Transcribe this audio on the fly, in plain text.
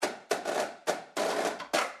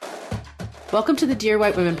Welcome to the Dear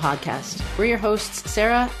White Women podcast. We're your hosts,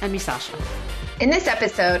 Sarah and Misasha. In this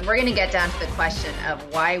episode, we're going to get down to the question of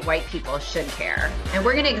why white people should care. And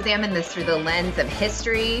we're going to examine this through the lens of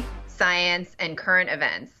history, science, and current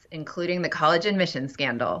events, including the college admission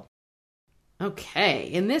scandal.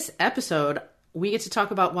 Okay, in this episode, we get to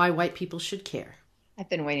talk about why white people should care. I've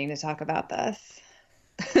been waiting to talk about this.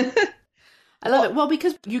 I love it. Well,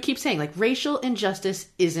 because you keep saying, like, racial injustice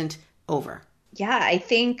isn't over. Yeah, I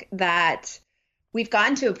think that we've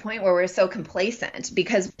gotten to a point where we're so complacent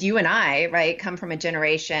because you and I, right, come from a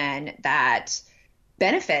generation that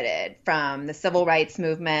benefited from the civil rights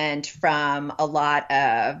movement, from a lot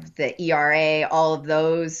of the ERA, all of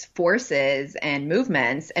those forces and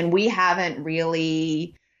movements. And we haven't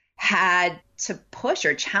really had to push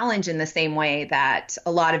or challenge in the same way that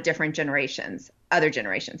a lot of different generations, other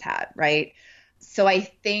generations had, right? So I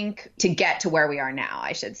think to get to where we are now,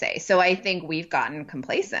 I should say. So I think we've gotten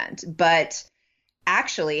complacent, but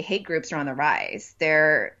actually hate groups are on the rise.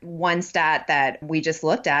 One stat that we just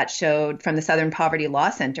looked at showed from the Southern Poverty Law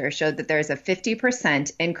Center showed that there's a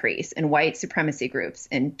 50% increase in white supremacy groups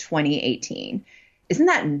in 2018. Isn't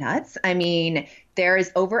that nuts? I mean, there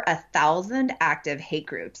is over 1,000 active hate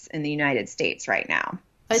groups in the United States right now.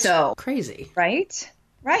 It's so crazy. Right.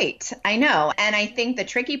 I know. And I think the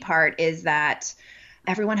tricky part is that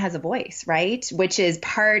everyone has a voice, right? Which is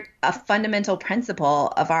a fundamental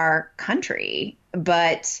principle of our country.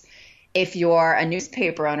 But if you're a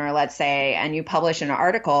newspaper owner, let's say, and you publish an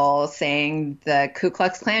article saying the Ku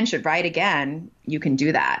Klux Klan should ride again, you can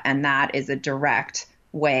do that. And that is a direct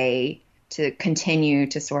way to continue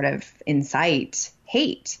to sort of incite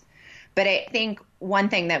hate. But I think one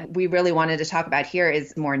thing that we really wanted to talk about here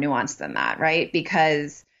is more nuanced than that, right?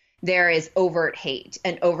 Because there is overt hate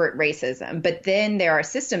and overt racism, but then there are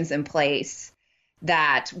systems in place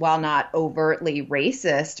that, while not overtly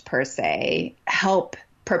racist per se, help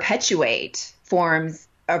perpetuate forms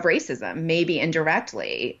of racism, maybe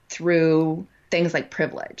indirectly through things like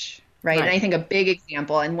privilege. Right. And I think a big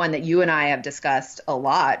example, and one that you and I have discussed a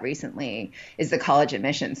lot recently, is the college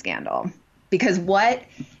admission scandal. Because what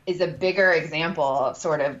is a bigger example of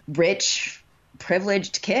sort of rich,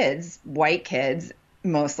 privileged kids, white kids,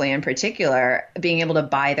 mostly in particular, being able to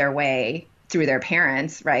buy their way through their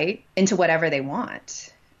parents, right, into whatever they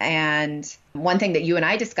want. And one thing that you and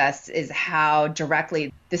I discussed is how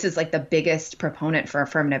directly this is like the biggest proponent for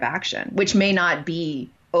affirmative action, which may not be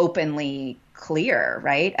openly clear,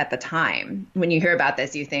 right, at the time. When you hear about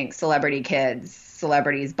this, you think celebrity kids,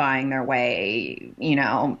 celebrities buying their way,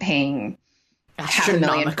 paying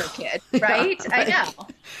 $500,000 per kid, right?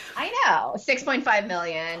 I know. 6.5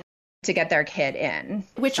 million to get their kid in.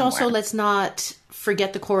 Which somewhere. Also, let's not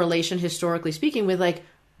forget the correlation, historically speaking, with like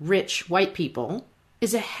rich white people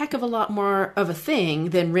is a heck of a lot more of a thing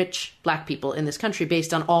than rich black people in this country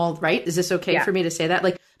based on all, right? Is this okay for me to say that?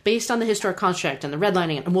 Like based on the historic construct and the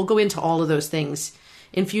redlining, and we'll go into all of those things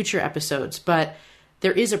in future episodes, but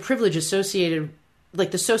there is a privilege associated, like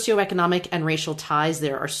the socioeconomic and racial ties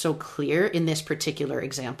there are so clear in this particular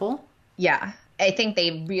example. Yeah, I think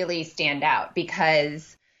they really stand out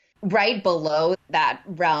because right below that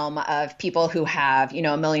realm of people who have,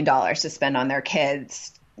 $1 million to spend on their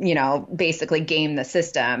kids, basically game the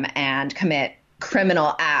system and commit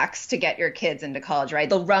criminal acts to get your kids into college, right?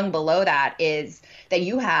 The rung below that is that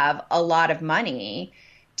you have a lot of money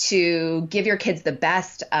to give your kids the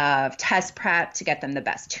best of test prep, to get them the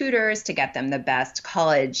best tutors, to get them the best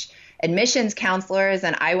college admissions counselors.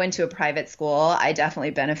 And I went to a private school. I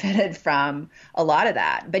definitely benefited from a lot of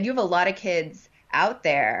that. But you have a lot of kids out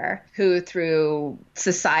there who, through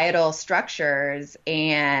societal structures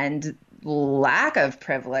and lack of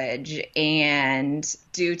privilege and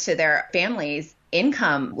due to their families'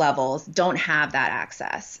 income levels, don't have that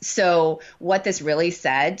access. So what this really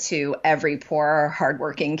said to every poor,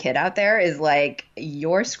 hardworking kid out there is like,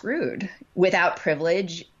 you're screwed. Without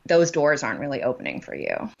privilege, those doors aren't really opening for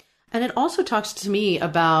you. And it also talks to me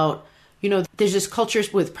about, there's this culture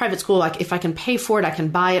with private school, like if I can pay for it, I can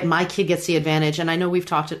buy it, my kid gets the advantage. And I know we've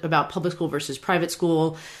talked about public school versus private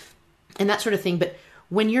school and that sort of thing. But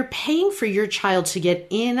when you're paying for your child to get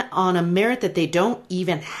in on a merit that they don't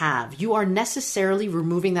even have, you are necessarily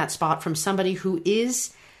removing that spot from somebody who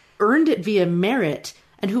is earned it via merit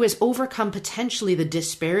and who has overcome potentially the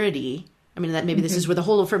disparity. I mean, that maybe this is where the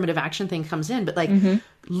whole affirmative action thing comes in, but like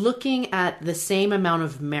looking at the same amount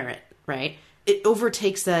of merit, right? It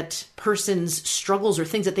overtakes that person's struggles or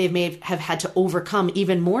things that have had to overcome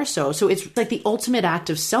even more so. So it's like the ultimate act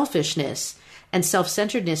of selfishness and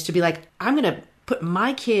self-centeredness to be like, I'm going to put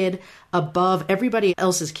my kid above everybody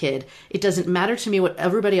else's kid. It doesn't matter to me what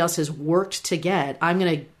everybody else has worked to get. I'm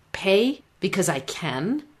going to pay because I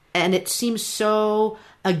can. And it seems so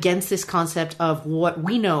against this concept of what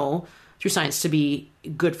we know through science to be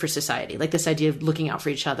good for society, like this idea of looking out for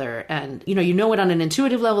each other. And, you know it on an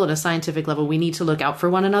intuitive level and a scientific level, we need to look out for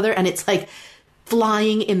one another. And it's like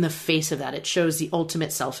flying in the face of that. It shows the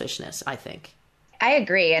ultimate selfishness, I think. I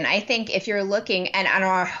agree. And I think if you're looking, and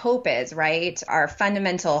our hope is, right, our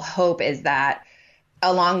fundamental hope is that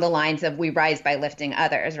along the lines of we rise by lifting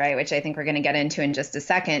others, right, which I think we're going to get into in just a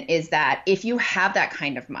second, is that if you have that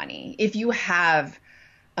kind of money, if you have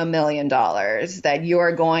 $1 million that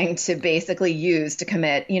you're going to basically use to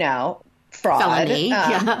commit, fraud, felony,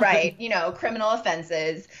 right, criminal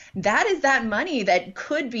offenses, that is that money that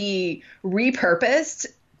could be repurposed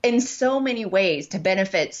in so many ways to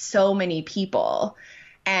benefit so many people,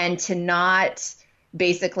 and to not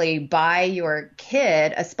basically buy your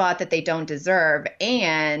kid a spot that they don't deserve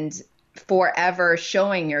and forever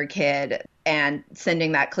showing your kid and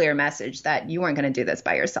sending that clear message that you weren't going to do this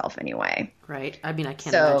by yourself anyway. Right. I mean, I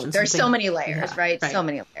can't imagine. So there's so many layers, right? Right? So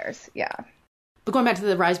many layers. Yeah. But going back to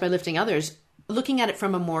the rise by lifting others, looking at it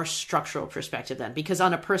from a more structural perspective then, because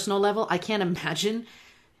on a personal level, I can't imagine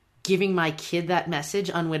giving my kid that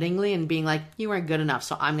message unwittingly and being like, you weren't good enough,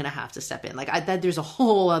 so I'm going to have to step in. Like there's a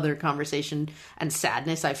whole other conversation and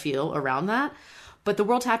sadness I feel around that. But the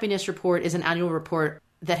World Happiness Report is an annual report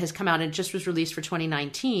that has come out and just was released for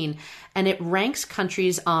 2019. And it ranks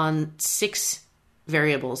countries on 6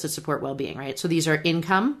 variables that support well-being, right? So these are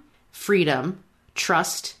income, freedom,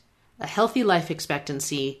 trust, a healthy life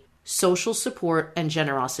expectancy, social support, and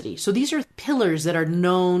generosity. So these are pillars that are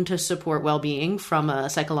known to support well-being from a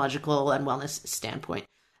psychological and wellness standpoint.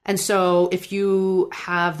 And so if you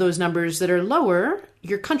have those numbers that are lower,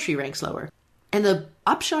 your country ranks lower. And the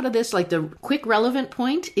upshot of this, like the quick relevant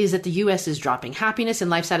point, is that the US is dropping. Happiness and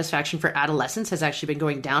life satisfaction for adolescents has actually been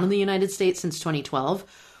going down in the United States since 2012.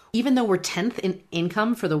 Even though we're 10th in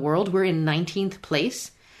income for the world, we're in 19th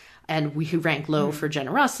place. And we rank low for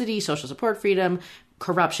generosity, social support, freedom,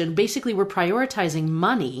 corruption. Basically, we're prioritizing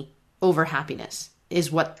money over happiness,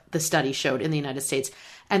 is what the study showed in the United States.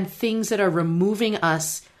 And things that are removing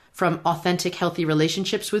us from authentic, healthy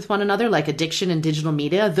relationships with one another, like addiction and digital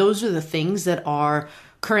media, those are the things that are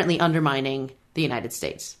currently undermining the United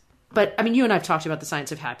States. But I mean, you and I have talked about the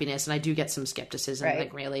science of happiness, and I do get some skepticism. Right.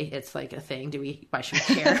 Like, really, it's like a thing. Why should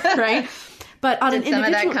we care? Right? But on Did some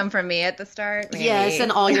of that come from me at the start? Maybe. Yes,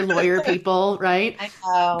 and all your lawyer people, right? I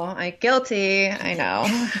know. I'm guilty. I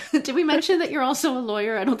know. Did we mention that you're also a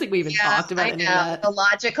lawyer? I don't think we even talked about any of that. The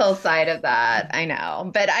logical side of that. I know.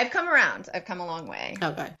 But I've come around. I've come a long way.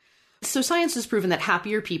 Okay. So science has proven that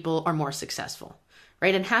happier people are more successful,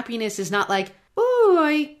 right? And happiness is not like, ooh,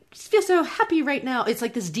 I feel so happy right now. It's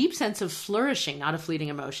like this deep sense of flourishing, not a fleeting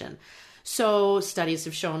emotion. So studies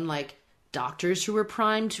have shown like doctors who were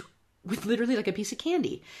primed with literally like a piece of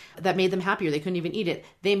candy that made them happier. They couldn't even eat it.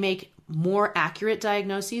 They make more accurate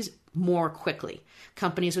diagnoses more quickly.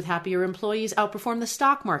 Companies with happier employees outperform the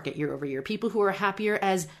stock market year over year. People who are happier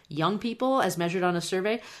as young people, as measured on a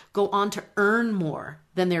survey, go on to earn more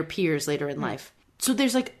than their peers later in life. So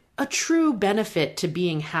there's like a true benefit to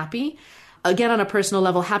being happy. Again, on a personal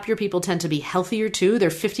level, happier people tend to be healthier too. They're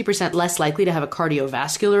 50% less likely to have a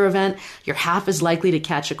cardiovascular event. You're half as likely to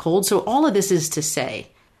catch a cold. So all of this is to say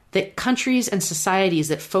that countries and societies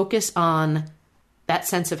that focus on that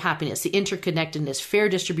sense of happiness, the interconnectedness, fair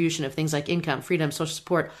distribution of things like income, freedom, social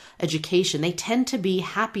support, education, they tend to be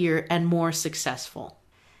happier and more successful.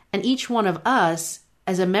 And each one of us,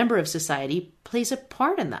 as a member of society, plays a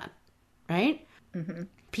part in that, right? Mm-hmm.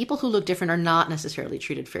 People who look different are not necessarily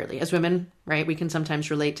treated fairly. As women, right, we can sometimes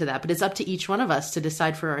relate to that. But it's up to each one of us to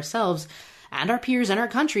decide for ourselves and our peers and our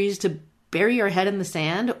countries to bury our head in the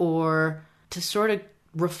sand or to sort of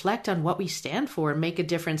reflect on what we stand for and make a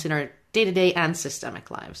difference in our day-to-day and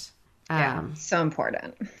systemic lives. Yeah, so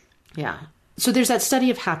important. Yeah. So there's that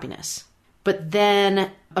study of happiness. But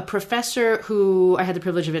then a professor who I had the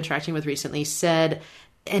privilege of interacting with recently said,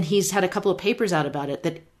 and he's had a couple of papers out about it,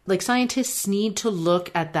 that like scientists need to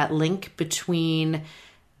look at that link between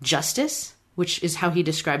justice, which is how he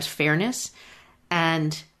describes fairness,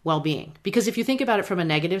 and well-being. Because if you think about it from a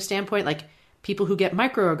negative standpoint, like people who get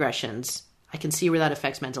microaggressions, I can see where that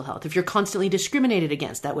affects mental health. If you're constantly discriminated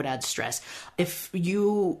against, that would add stress. If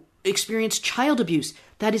you experience child abuse,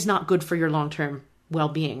 that is not good for your long-term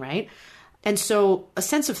well-being, right? And so a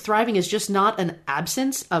sense of thriving is just not an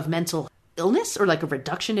absence of mental illness or like a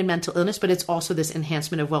reduction in mental illness, but it's also this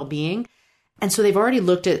enhancement of well-being. And so they've already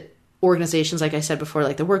looked at organizations, like I said before,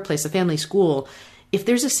 like the workplace, the family, school. If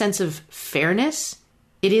there's a sense of fairness,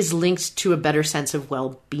 it is linked to a better sense of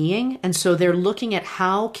well-being. And so they're looking at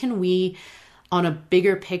how can we on a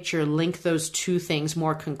bigger picture, link those two things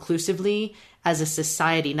more conclusively as a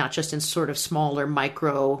society, not just in sort of smaller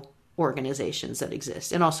micro organizations that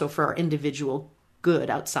exist, and also for our individual good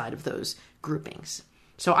outside of those groupings.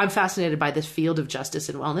 So I'm fascinated by this field of justice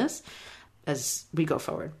and wellness as we go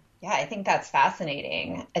forward. Yeah, I think that's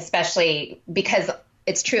fascinating, especially because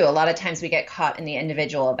it's true. A lot of times we get caught in the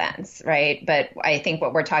individual events, right? But I think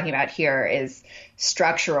what we're talking about here is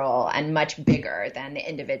structural and much bigger than the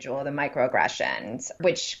individual, the microaggressions,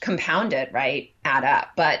 which compounded, right, add up.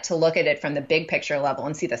 But to look at it from the big picture level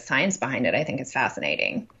and see the science behind it, I think is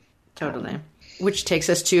fascinating. Totally. Which takes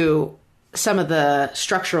us to some of the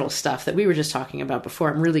structural stuff that we were just talking about before.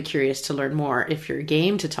 I'm really curious to learn more if you're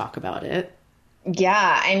game to talk about it.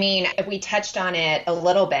 Yeah, I mean, we touched on it a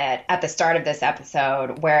little bit at the start of this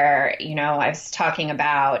episode where, I was talking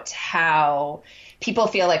about how people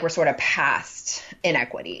feel like we're sort of past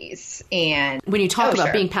inequities. And when you talk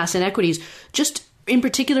about being past inequities, just in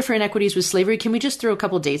particular for inequities with slavery, can we just throw a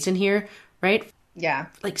couple dates in here, right? Yeah.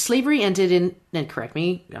 Like slavery ended in, and correct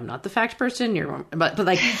me, I'm not the fact person, but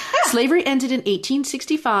like slavery ended in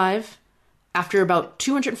 1865. After about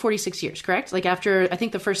 246 years, correct? Like after, I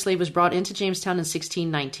think the first slave was brought into Jamestown in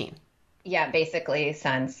 1619. Yeah, basically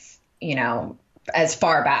since, as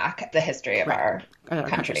far back the history of our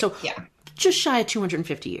country. So yeah, just shy of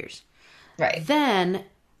 250 years. Right. Then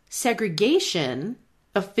segregation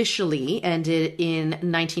officially ended in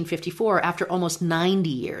 1954 after almost 90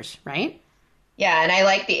 years, right? Yeah, and I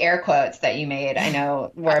like the air quotes that you made. I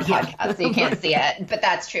know we're a podcast, so you can't see it, but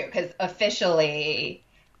that's true because officially,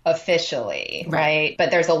 right? But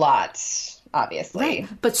there's a lot, obviously.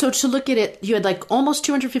 Right. But so to look at it, you had like almost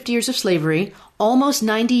 250 years of slavery, almost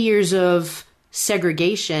 90 years of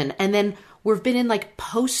segregation, and then we've been in like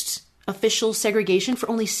post-official segregation for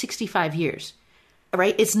only 65 years,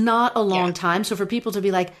 right? It's not a long time. So for people to be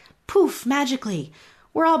like, poof, magically,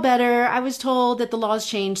 we're all better. I was told that the laws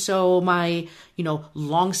changed, so my,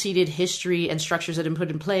 long-seated history and structures that have been put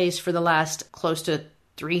in place for the last close to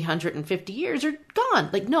 350 years are gone.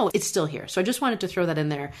 Like, no, it's still here. So I just wanted to throw that in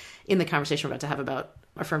there in the conversation we're about to have about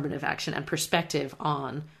affirmative action and perspective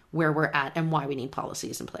on where we're at and why we need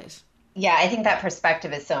policies in place. Yeah, I think that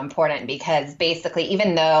perspective is so important because basically,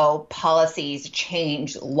 even though policies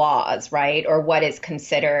change laws, right, or what is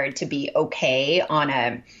considered to be okay on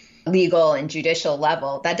a legal and judicial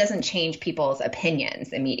level, that doesn't change people's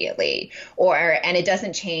opinions immediately, and it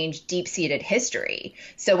doesn't change deep-seated history.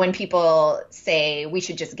 So when people say we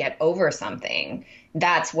should just get over something,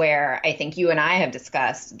 that's where I think you and I have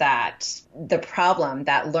discussed that the problem,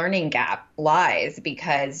 that learning gap lies,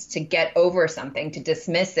 because to get over something, to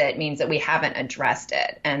dismiss it, means that we haven't addressed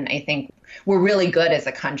it. And I think we're really good as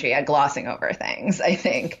a country at glossing over things, I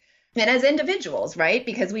think. And as individuals, right?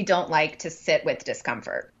 Because we don't like to sit with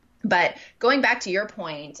discomfort. But going back to your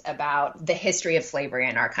point about the history of slavery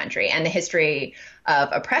in our country and the history of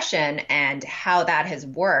oppression and how that has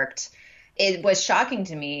worked, it was shocking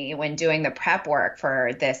to me when doing the prep work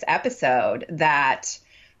for this episode that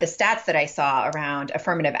the stats that I saw around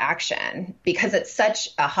affirmative action, because it's such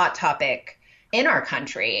a hot topic in our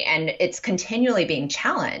country and it's continually being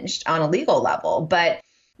challenged on a legal level. But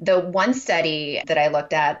the one study that I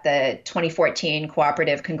looked at, the 2014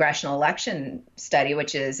 Cooperative Congressional Election Study,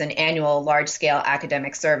 which is an annual large-scale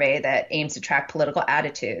academic survey that aims to track political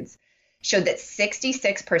attitudes, showed that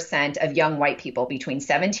 66% of young white people between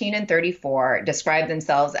 17 and 34 describe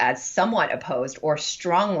themselves as somewhat opposed or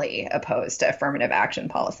strongly opposed to affirmative action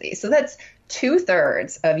policy. So that's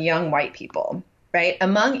 2/3 of young white people, right?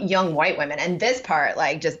 Among young white women. And this part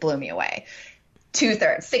just blew me away.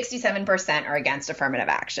 2/3, 67% are against affirmative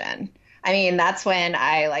action. I mean, that's when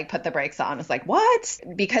I put the brakes on. It's like, what?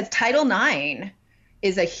 Because Title IX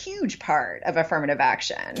is a huge part of affirmative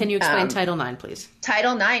action. Can you explain Title IX, please?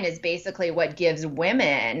 Title IX is basically what gives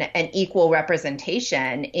women an equal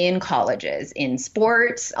representation in colleges, in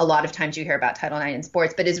sports. A lot of times you hear about Title IX in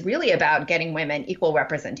sports, but is really about getting women equal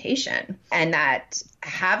representation and that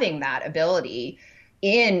having that ability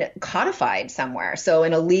in codified somewhere. So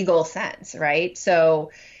in a legal sense, right? So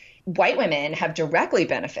white women have directly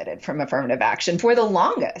benefited from affirmative action for the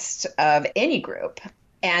longest of any group.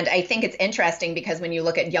 And I think it's interesting because when you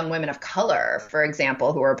look at young women of color, for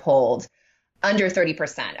example, who are polled, under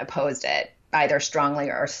 30% opposed it, either strongly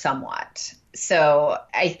or somewhat. So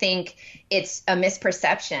I think it's a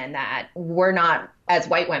misperception that we're not, as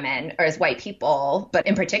white women or as white people, but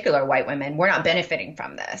in particular white women, we're not benefiting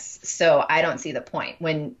from this. So I don't see the point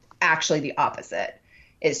when actually the opposite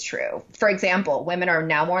is true. For example, women are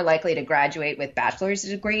now more likely to graduate with bachelor's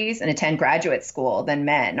degrees and attend graduate school than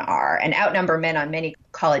men are, and outnumber men on many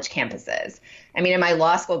college campuses. I mean, in my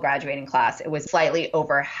law school graduating class, it was slightly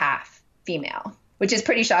over half female, which is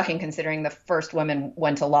pretty shocking considering the first woman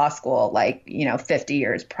went to law school 50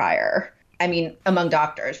 years prior. I mean, among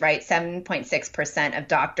doctors, right? 7.6% of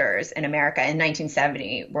doctors in America in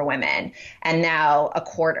 1970 were women. And now a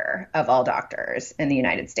quarter of all doctors in the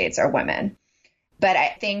United States are women. But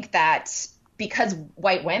I think that because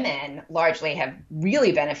white women largely have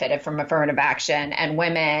really benefited from affirmative action and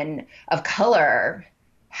women of color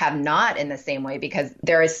have not in the same way, because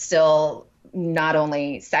there is still not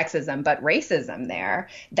only sexism, but racism there,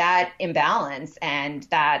 that imbalance and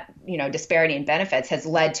that, disparity in benefits has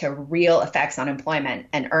led to real effects on employment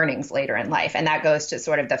and earnings later in life. And that goes to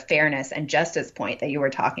sort of the fairness and justice point that you were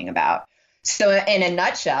talking about. So in a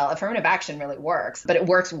nutshell, affirmative action really works, but it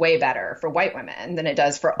works way better for white women than it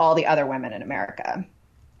does for all the other women in America.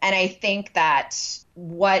 And I think that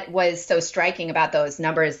what was so striking about those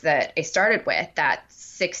numbers that I started with, that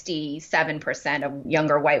 67% of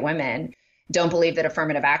younger white women don't believe that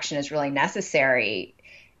affirmative action is really necessary,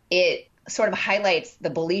 it sort of highlights the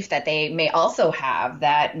belief that they may also have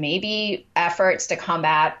that maybe efforts to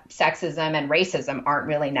combat sexism and racism aren't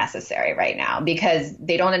really necessary right now because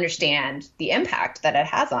they don't understand the impact that it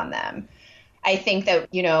has on them. I think that,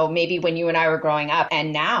 maybe when you and I were growing up,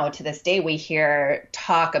 and now to this day, we hear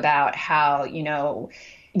talk about how,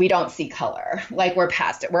 we don't see color, like we're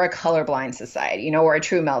past it. We're a colorblind society, we're a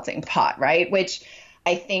true melting pot, right? Which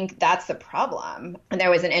I think that's the problem. And there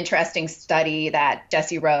was an interesting study that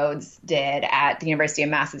Jesse Rhodes did at the University of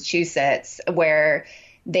Massachusetts where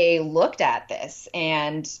they looked at this,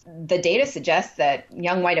 and the data suggests that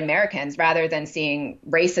young white Americans, rather than seeing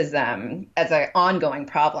racism as an ongoing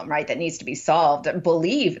problem, right, that needs to be solved,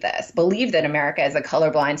 believe that America is a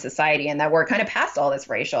colorblind society and that we're kind of past all this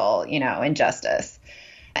racial, injustice.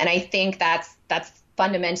 And I think that's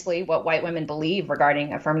fundamentally what white women believe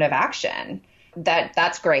regarding affirmative action.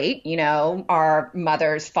 That's great. Our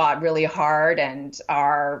mothers fought really hard, and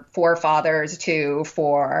our forefathers too,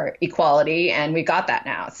 for equality. And we got that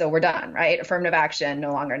now. So we're done, right? Affirmative action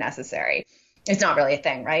no longer necessary. It's not really a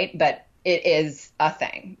thing, right? But it is a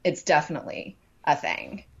thing. It's definitely a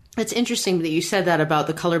thing. It's interesting that you said that about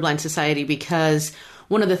the colorblind society, because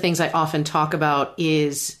one of the things I often talk about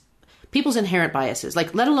is people's inherent biases,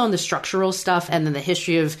 like let alone the structural stuff and then the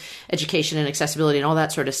history of education and accessibility and all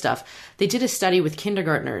that sort of stuff. They did a study with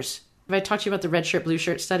kindergartners. Have I talked to you about the red shirt, blue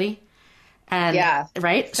shirt study? And, yeah.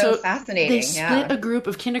 Right? So fascinating. They split a group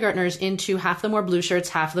of kindergartners into half of them wore blue shirts,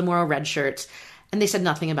 half of them wore red shirts. And they said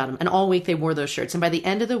nothing about them. And all week they wore those shirts. And by the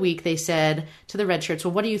end of the week, they said to the red shirts,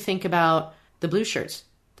 well, what do you think about the blue shirts?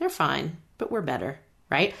 They're fine, but we're better,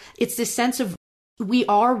 right? It's this sense of we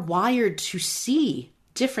are wired to see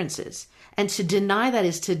differences, and to deny that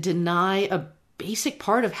is to deny a basic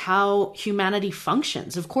part of how humanity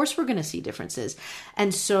functions. Of course, we're going to see differences.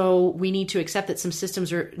 And so we need to accept that some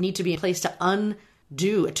systems need to be in place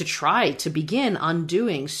to try to begin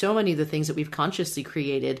undoing so many of the things that we've consciously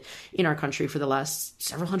created in our country for the last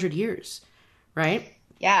several hundred years, right?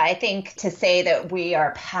 Yeah, I think to say that we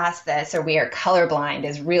are past this or we are colorblind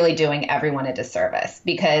is really doing everyone a disservice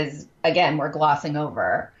because, again, we're glossing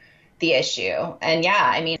over the issue. And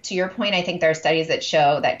yeah, I mean, to your point, I think there are studies that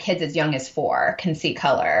show that kids as young as 4 can see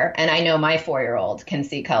color. And I know my 4-year-old can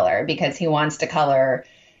see color because he wants to color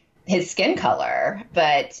his skin color,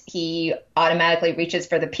 but he automatically reaches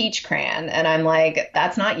for the peach crayon. And I'm like,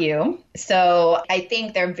 that's not you. So I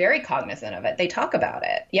think they're very cognizant of it. They talk about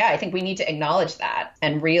it. Yeah, I think we need to acknowledge that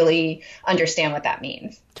and really understand what that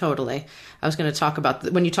means. Totally. I was going to talk about,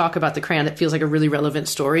 when you talk about the crayon, it feels like a really relevant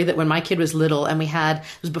story that when my kid was little and it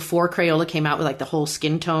was before Crayola came out with like the whole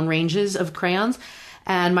skin tone ranges of crayons.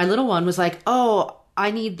 And my little one was like, oh,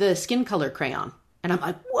 I need the skin color crayon. And I'm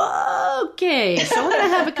like, whoa, okay, so we're going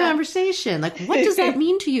to have a conversation. Like, what does that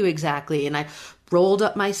mean to you exactly? And I rolled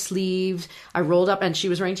up my sleeves. And she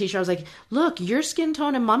was wearing a t-shirt. I was like, look, your skin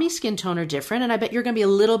tone and mommy's skin tone are different. And I bet you're going to be a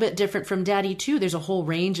little bit different from daddy too. There's a whole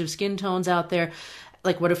range of skin tones out there.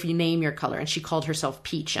 Like, what if you name your color? And she called herself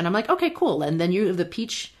Peach. And I'm like, okay, cool. And then you have the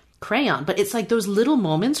peach crayon. But it's like those little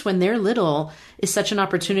moments when they're little is such an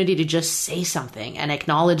opportunity to just say something and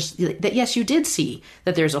acknowledge that, yes, you did see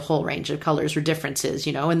that there's a whole range of colors or differences,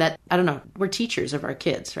 and that, I don't know, we're teachers of our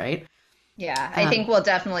kids, right? Yeah, I think we'll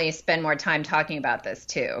definitely spend more time talking about this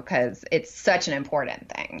too, because it's such an important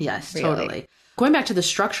thing. Yes, really. Totally. Going back to the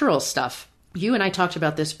structural stuff, you and I talked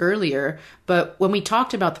about this earlier, but when we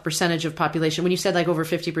talked about the percentage of population, when you said like over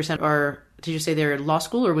 50% are, did you say they're in law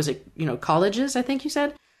school or was it, colleges, I think you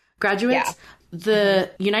said? graduates. Yeah. The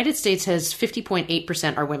United States has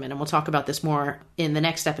 50.8% are women, and we'll talk about this more in the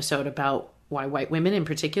next episode about why white women in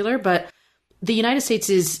particular. But the United States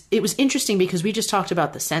it was interesting because we just talked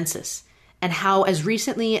about the census and how as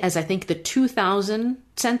recently as I think the 2000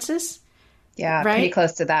 census. Yeah, right? Pretty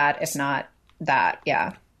close to that, if not that,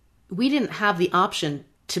 yeah. We didn't have the option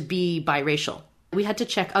to be biracial. We had to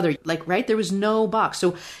check other, right? There was no box.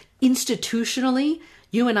 So institutionally,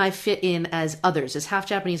 you and I fit in as others, as half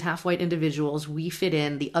Japanese, half white individuals. We fit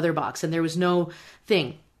in the other box, and there was no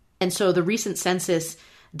thing. And so the recent census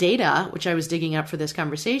data, which I was digging up for this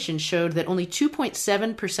conversation, showed that only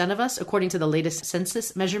 2.7% of us, according to the latest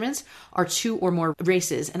census measurements, are two or more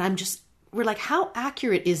races. And we're like, how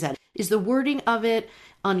accurate is that? Is the wording of it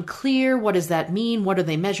unclear? What does that mean? What are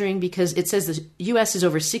they measuring? Because it says the U.S. is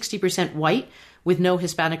over 60% white with no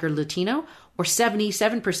Hispanic or Latino, or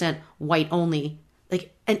 77% white only.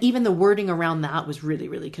 And even the wording around that was really,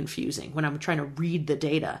 really confusing when I'm trying to read the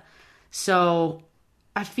data. So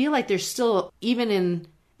I feel like there's still, even in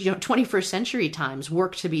 21st century times,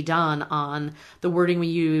 work to be done on the wording we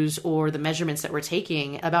use or the measurements that we're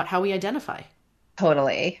taking about how we identify.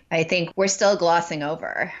 Totally. I think we're still glossing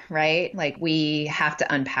over, right? Like we have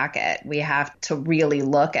to unpack it. We have to really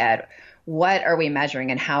look at what are we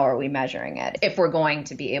measuring and how are we measuring it if we're going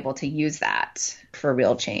to be able to use that for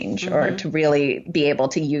real change or to really be able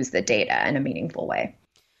to use the data in a meaningful way.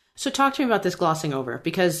 So talk to me about this glossing over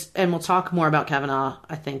and we'll talk more about Kavanaugh,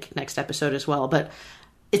 I think, next episode as well. But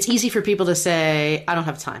it's easy for people to say, I don't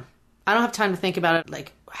have time. I don't have time to think about it.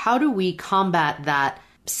 Like, how do we combat that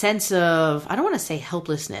sense of, I don't want to say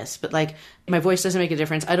helplessness, but my voice doesn't make a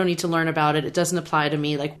difference. I don't need to learn about it. It doesn't apply to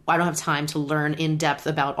me. I don't have time to learn in depth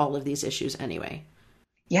about all of these issues anyway.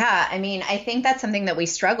 Yeah, I think that's something that we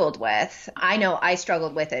struggled with. I know I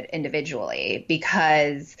struggled with it individually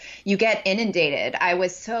because you get inundated. I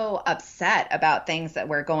was so upset about things that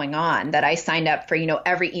were going on that I signed up for,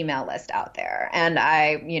 every email list out there. And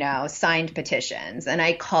I, signed petitions and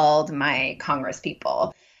I called my Congress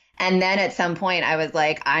people. And then at some point I was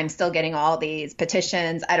like, I'm still getting all these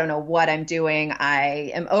petitions. I don't know what I'm doing.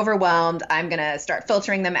 I am overwhelmed. I'm going to start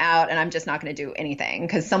filtering them out and I'm just not going to do anything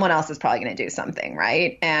because someone else is probably going to do something,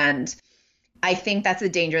 right? And I think that's a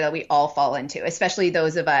danger that we all fall into, especially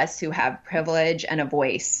those of us who have privilege and a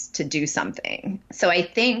voice to do something. So I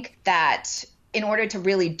think that in order to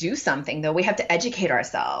really do something, though, we have to educate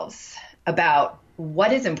ourselves about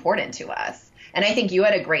what is important to us. And I think you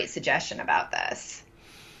had a great suggestion about this.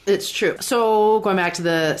 It's true. So going back to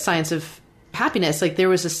the science of happiness, there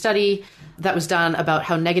was a study that was done about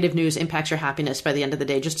how negative news impacts your happiness by the end of the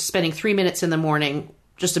day. Just spending 3 minutes in the morning,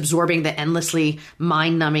 just absorbing the endlessly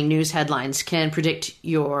mind-numbing news headlines can predict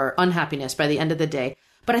your unhappiness by the end of the day.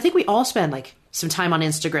 But I think we all spend some time on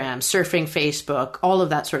Instagram, surfing Facebook, all of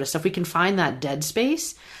that sort of stuff. We can find that dead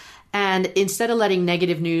space. And instead of letting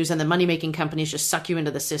negative news and the money-making companies just suck you into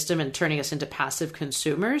the system and turning us into passive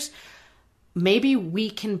consumers, maybe we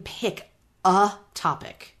can pick a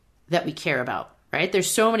topic that we care about, right?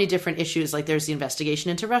 There's so many different issues. There's the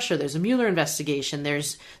investigation into Russia. There's a Mueller investigation.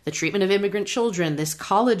 There's the treatment of immigrant children, this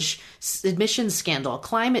college admissions scandal,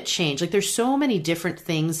 climate change. There's so many different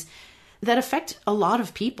things that affect a lot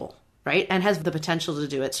of people, right? And has the potential to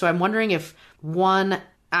do it. So I'm wondering if one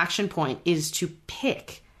action point is to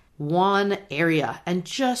pick one area and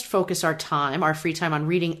just focus our free time on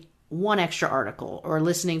reading one extra article or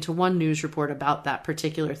listening to one news report about that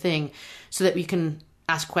particular thing so that we can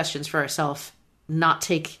ask questions for ourselves, not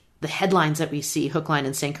take the headlines that we see hook, line,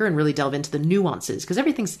 and sinker and really delve into the nuances because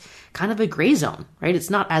everything's kind of a gray zone, right? It's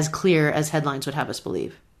not as clear as headlines would have us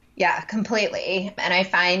believe. Yeah, completely. And I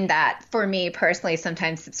find that for me personally,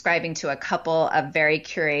 sometimes subscribing to a couple of very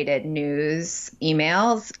curated news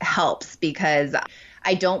emails helps because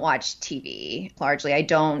I don't watch TV largely. I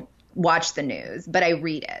don't watch the news, but I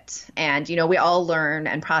read it. And, we all learn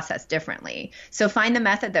and process differently. So find the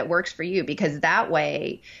method that works for you because that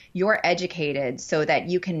way you're educated so that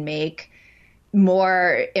you can make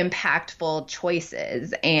more impactful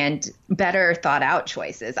choices and better thought out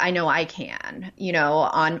choices. I know I can,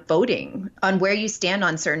 on voting, on where you stand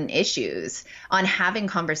on certain issues, on having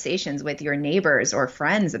conversations with your neighbors or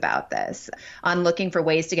friends about this, on looking for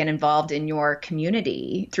ways to get involved in your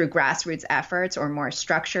community through grassroots efforts or more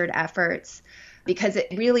structured efforts. Because it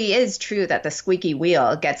really is true that the squeaky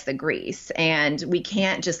wheel gets the grease and we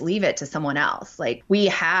can't just leave it to someone else. We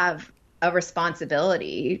have a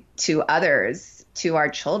responsibility to others, to our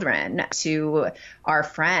children, to our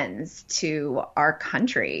friends, to our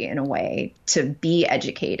country in a way to be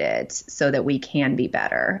educated so that we can be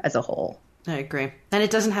better as a whole. I agree. And it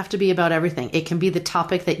doesn't have to be about everything. It can be the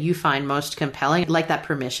topic that you find most compelling, like that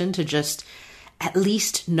permission to just at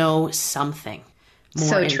least know something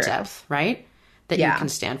more in depth, right? That you can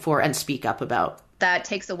stand for and speak up about. That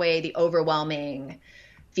takes away the overwhelming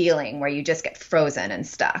feeling where you just get frozen and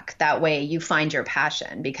stuck. That way you find your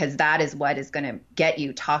passion, because that is what is going to get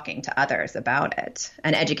you talking to others about it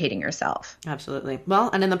and educating yourself. Absolutely. Well,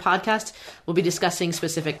 and in the podcast, we'll be discussing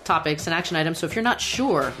specific topics and action items. So if you're not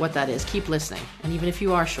sure what that is, keep listening. And even if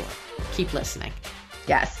you are sure, keep listening.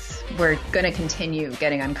 Yes, we're going to continue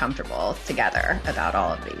getting uncomfortable together about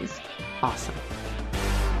all of these. Awesome.